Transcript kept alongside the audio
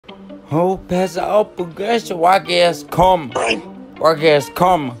Who pass it up progression? YKS Karma. YKS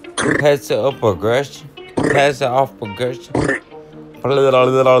Karma. Pass it up progression. Pass it off progression.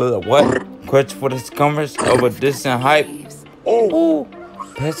 What? Question for this converse over this and hype. Ooh.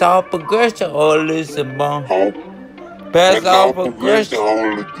 Pass it off progression or listen, bum. Pass it off progression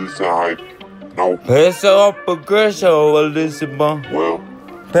or listen hype. No. Pass it off progression or listen, bum. Well.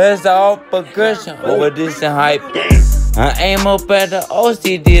 Pass it off progression over this and hype. I aim up at the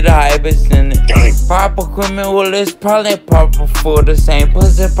OCD, the hype is in it. Proper equipment, well, it's probably proper for the same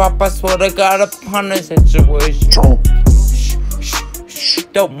pussy. Pop, I swear to God, upon the situation.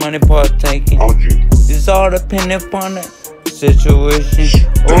 Dope money partaking. It's all dependent upon the situation.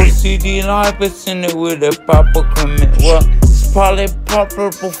 OCD and hype is in it with the proper equipment. Well, it's probably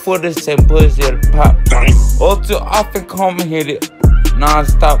proper for the same pussy to pop. All too often, come hit it.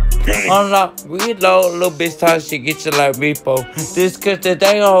 Non-stop, unlock, reload, little bitch talk shit, get you like repo. This cause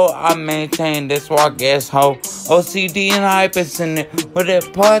today, ho, I maintain this walk ass hoe. OCD and hype is in it, with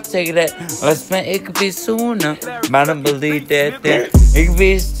that part, take that. Let's spend it could be sooner, but I don't believe that then. It could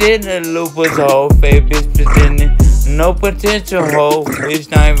be sitting in the loop with a whole fake bitch presenting. No potential hoe,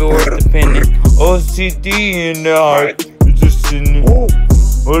 bitch not even worth the penny. OCD and the hype, just sitting there.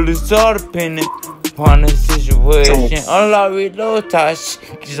 Well, it's all dependent upon the situation. Unlock, reload, touch,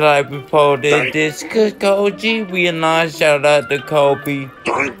 just like we pulled it. This cook OG, we in line, shout out to Kobe.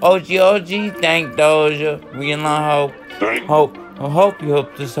 OG, thank Doja, we in line, hope, I hope you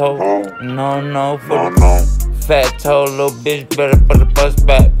hope this hoe. No, for the fat toe, little bitch, better put the bus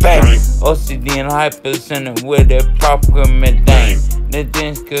back. OCD and hyper center with that proper thing. The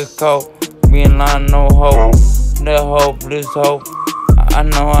dance could coat, we in line, no hope. The hope, this hope. I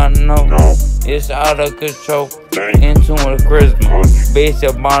know, it's out of control. Into the charisma, base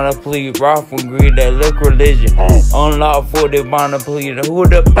of monopoly, rock and greed, that look religion. Unlock for the monopoly, who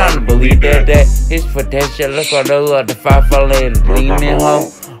the bound to believe that it's potential. Look at the 5 for later, demon hoe.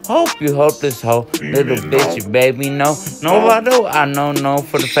 Hope you hope this hoe, little bitch, you baby, no. No, I know,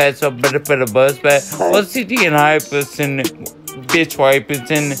 for the fat, so better put the buzz back. OCD and hypers in it, bitch wipers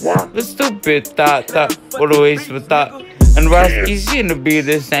in it. The stupid thought, what a waste of thought. And Rusky seem to be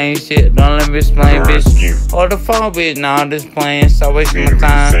the same shit. Don't let me explain, bitch. Hold the phone, bitch. Now I'm just playing. Stop wasting my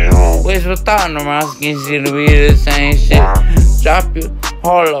time. Waste my thought. And Rusky seem to be the same shit. Drop you.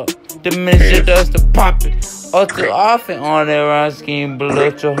 Hold up. The minute just to pop it. All too often on that Rusky below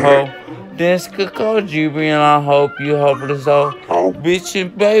your hoe. This could call you, and I hope you hopeless hoe. Bitch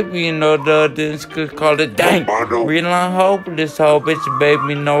and baby, you know this could call it dang. Real I hopeless hoe. Bitch and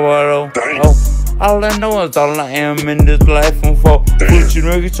baby, know what oh. All I know is all I am in this life I'm for. Put you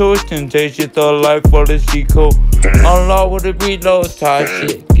make a choice and take your thought life for the sequel. Unlock with the reload, talk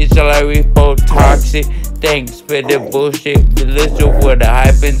shit. Get your life repo toxic. Thanks for the bullshit. Be listen for the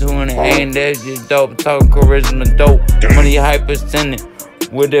hype into it. Ain't that just dope. Talk charisma dope. Money hype is in it.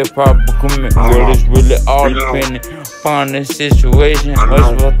 With that proper commitment, well, it's really all dependent upon the situation.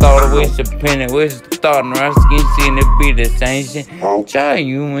 What's the thought of waste of penny? What's the thought? And I seen it be the same shit. Try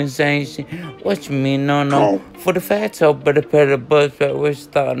human same shit. What you mean? No. For the fat toe, but the pedal buzz back. What's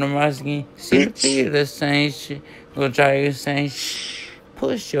the thought? And I seen it be the same shit. Go try your same shit.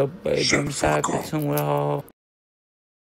 Push your baby inside between with all.